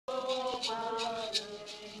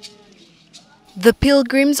The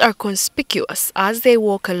pilgrims are conspicuous as they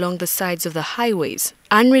walk along the sides of the highways,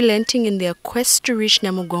 unrelenting in their quest to reach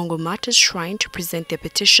Nalukolongo Martyrs shrine to present their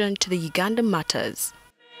petition to the Uganda Martyrs.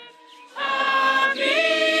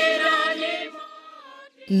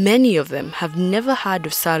 Many of them have never heard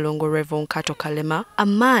of Salongo Revocato Kalema, a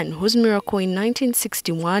man whose miracle in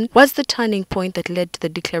 1961 was the turning point that led to the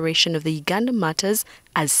declaration of the Uganda Martyrs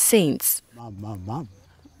as saints.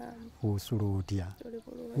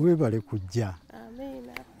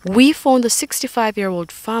 We found the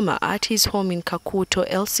 65-year-old farmer at his home in Kakuto,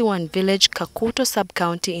 LC1 village, Kakuto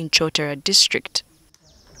sub-county in Chotara district.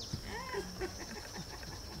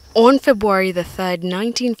 On February the 3rd,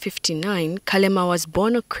 1959, Kalema was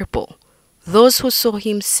born a cripple. Those who saw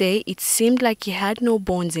him say it seemed like he had no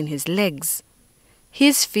bones in his legs.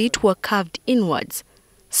 His feet were carved inwards.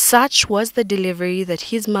 Such was the delivery that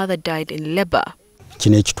his mother died in labor.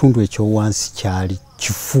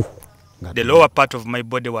 The lower part of my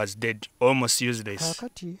body was dead, almost useless.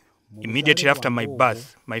 Immediately after my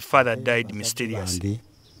birth, my father died mysteriously.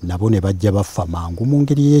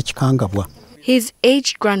 His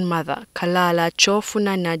aged grandmother, Kalala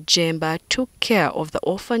Chofuna Najemba, took care of the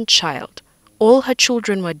orphan child. All her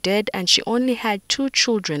children were dead and she only had 2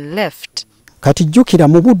 children left.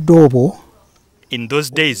 In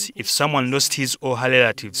those days, if someone lost his or her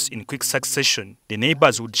relatives in quick succession, the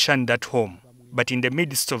neighbors would shun that home. But in the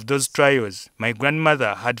midst of those trials, my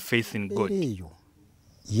grandmother had faith in God.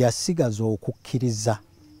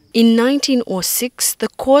 In 1906, the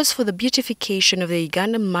cause for the beatification of the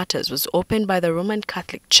Uganda Martyrs was opened by the Roman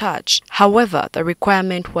Catholic Church. However, the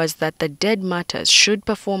requirement was that the dead martyrs should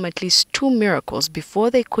perform at least 2 miracles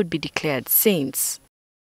before they could be declared saints.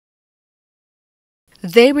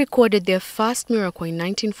 They recorded their first miracle in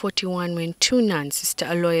 1941 when 2 nuns, Sister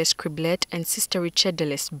Alois Criblet and Sister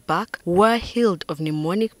Richedeles Bach, were healed of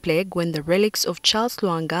pneumonic plague when the relics of Charles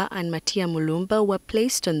Lwanga and Matia Mulumba were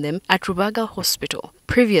placed on them at Rubaga Hospital.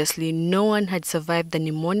 Previously, no one had survived the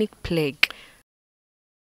pneumonic plague.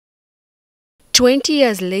 20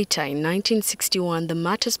 years later, in 1961, the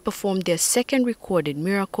martyrs performed their second recorded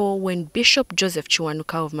miracle when Bishop Joseph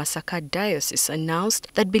Chiwanuka of Masaka Diocese announced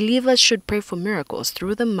that believers should pray for miracles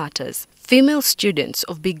through the martyrs. Female students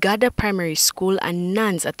of Bigada Primary School and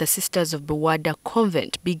nuns at the Sisters of Buwada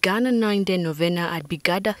Convent began a 9-day novena at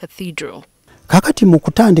Bigada Cathedral.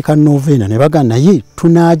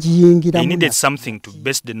 They needed something to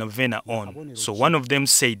base the novena on, so one of them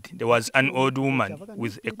said there was an old woman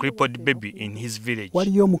with a crippled baby in his village. The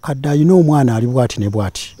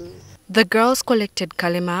girls collected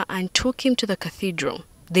Kalema and took him to the cathedral.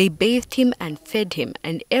 They bathed him and fed him,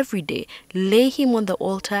 and every day lay him on the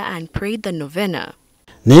altar and prayed the novena.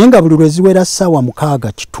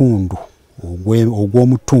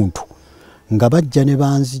 Every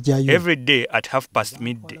day at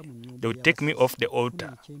mid:30, they would take me off the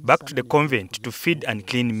altar, back to the convent to feed and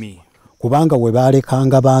clean me. 3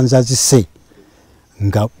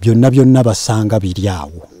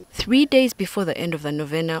 days before the end of the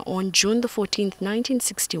novena, on June the 14th,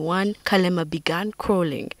 1961, Kalema began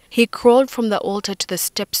crawling. He crawled from the altar to the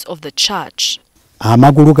steps of the church. God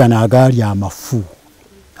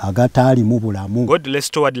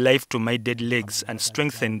restored life to my dead legs and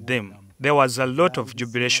strengthened them. There was a lot of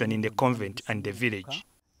jubilation in the convent and the village.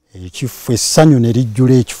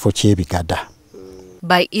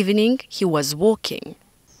 By evening, he was walking.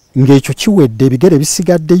 The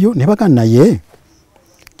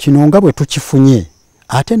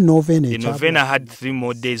novena had 3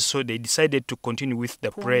 more days, so they decided to continue with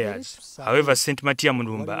the prayers. However, Saint Matia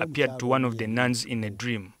Mulumba appeared to one of the nuns in a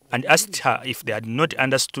dream and asked her if they had not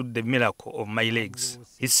understood the miracle of my legs.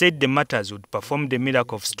 He said the martyrs would perform the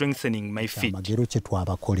miracle of strengthening my feet.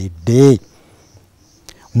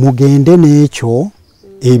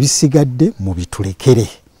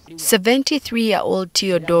 73-year-old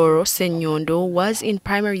Teodoro Senyondo was in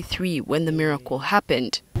primary 3 when the miracle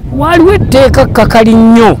happened.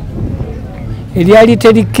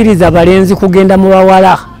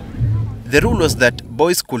 The rule was that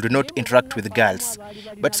boys could not interact with girls.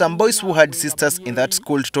 But some boys who had sisters in that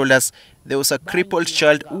school told us there was a crippled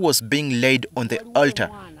child who was being laid on the altar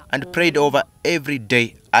and prayed over every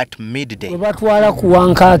day at midday.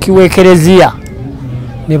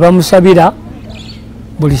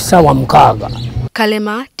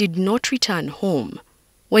 Kalema did not return home.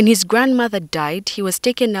 When his grandmother died, he was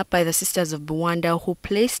taken up by the Sisters of Buwanda, who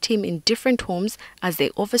placed him in different homes as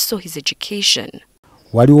they oversaw his education.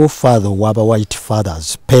 A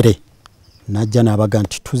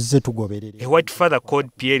white father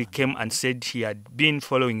called Pierre came and said he had been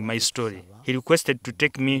following my story. He requested to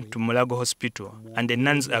take me to Mulago Hospital, and the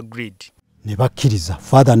nuns agreed. ne bakkiriza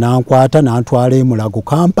father nankwata nantwala e Mulago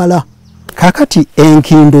Kampala. Kakati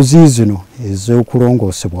enkindo zizino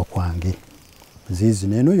ez'okulongoosebwa kwange.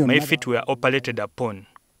 My feet were operated upon,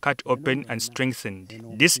 cut open and strengthened.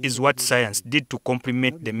 This is what science did to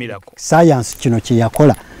complement the miracle. Science kino kye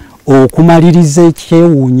yakola okumaliriza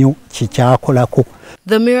ekyewuunyo kikyakolako.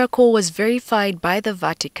 The miracle was verified by the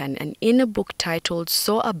Vatican and in a book titled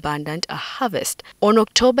So Abundant a Harvest. On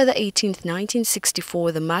October the 18th,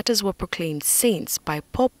 1964, the martyrs were proclaimed saints by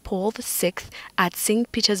Pope Paul VI at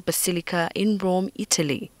St. Peter's Basilica in Rome,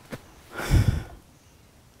 Italy.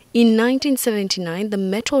 In 1979, the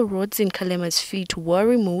metal rods in Kalema's feet were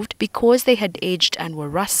removed because they had aged and were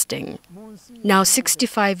rusting. Now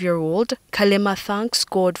 65-year-old, Kalema thanks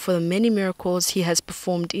God for the many miracles he has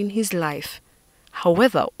performed in his life.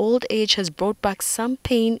 However, old age has brought back some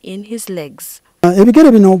pain in his legs. When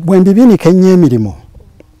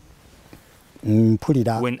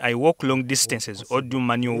I walk long distances or do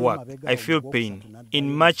manual work, I feel pain.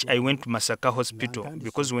 In March, I went to Masaka Hospital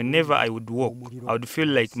because whenever I would walk, I would feel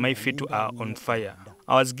like my feet are on fire.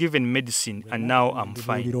 I was given medicine and now I'm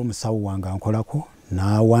fine.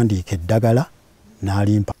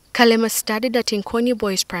 Kalema studied at Inkonyi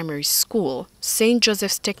Boys Primary School, St.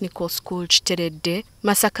 Joseph's Technical School Chiterede,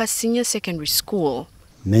 Masaka Senior Secondary School.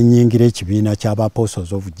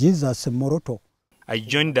 I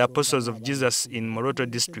joined the Apostles of Jesus in Moroto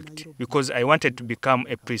district because I wanted to become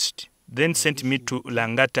a priest. Then sent me to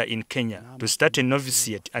Langata in Kenya to start a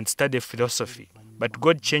novitiate and study philosophy. But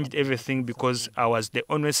God changed everything because I was the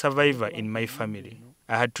only survivor in my family.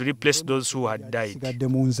 I had to replace those who had died.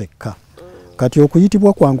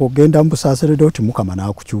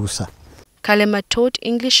 Kalema taught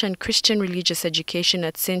English and Christian religious education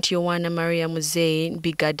at St. Yohana Maria Musei in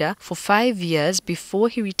Bigada for 5 years before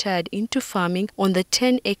he retired into farming on the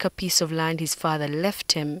 10-acre piece of land his father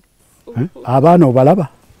left him.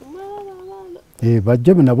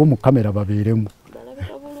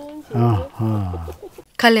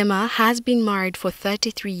 Kalema has been married for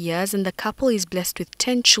 33 years and the couple is blessed with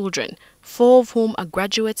 10 children, 4 of whom are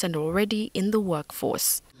graduates and already in the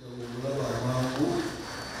workforce.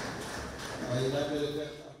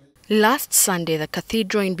 Last Sunday, the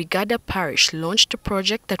cathedral in Bigada Parish launched a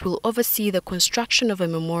project that will oversee the construction of a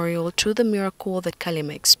memorial to the miracle that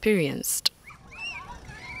Kalema experienced.